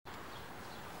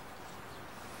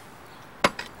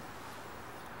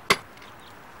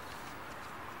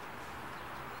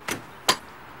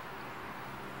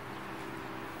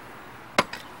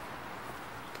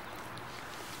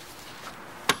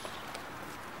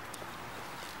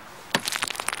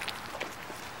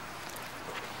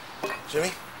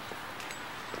Jimmy?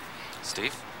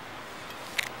 Steve?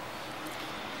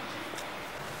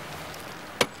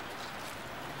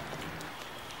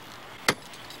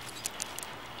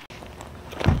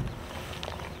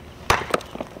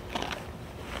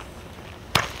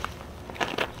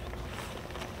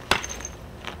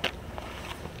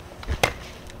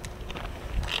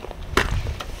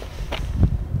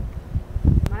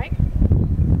 Mike?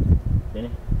 Benny?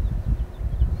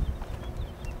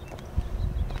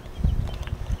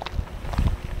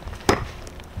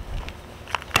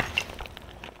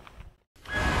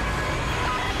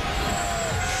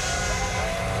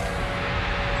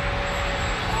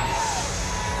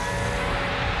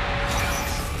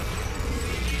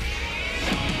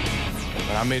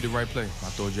 But I made the right play. I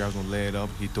thought I was gonna lay it up.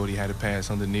 He thought he had a pass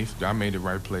underneath. I made the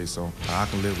right play, so I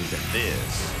can live with that.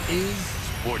 This is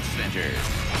Sports Center.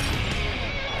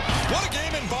 What a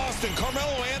game in Boston.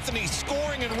 Carmelo Anthony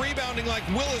scoring and rebounding like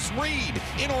Willis Reed.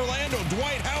 In Orlando,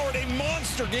 Dwight Howard, a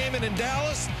monster game. And in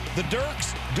Dallas, the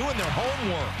Dirks doing their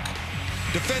homework.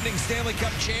 Defending Stanley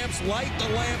Cup champs light the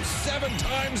lamp 7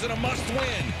 times in a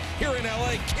must-win. Here in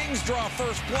L.A., Kings draw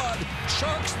first blood.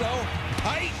 Sharks, though,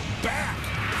 bite back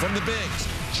from the Bigs.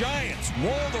 Giants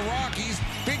roll the Rockies.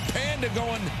 Big Panda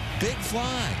going big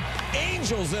fly.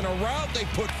 Angels in a rout. They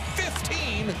put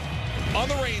 15 on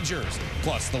the Rangers.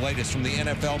 Plus, the latest from the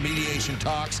NFL mediation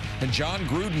talks, and John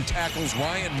Gruden tackles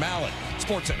Ryan Mallett.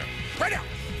 SportsCenter, right now.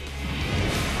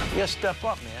 You gotta step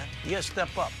up, man. You gotta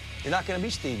step up. You're not gonna be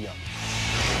Steve Young.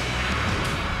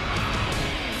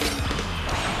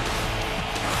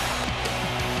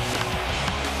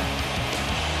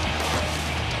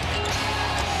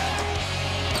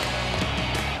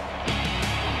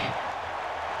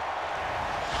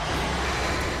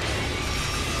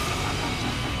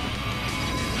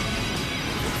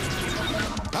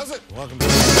 How's it? Welcome to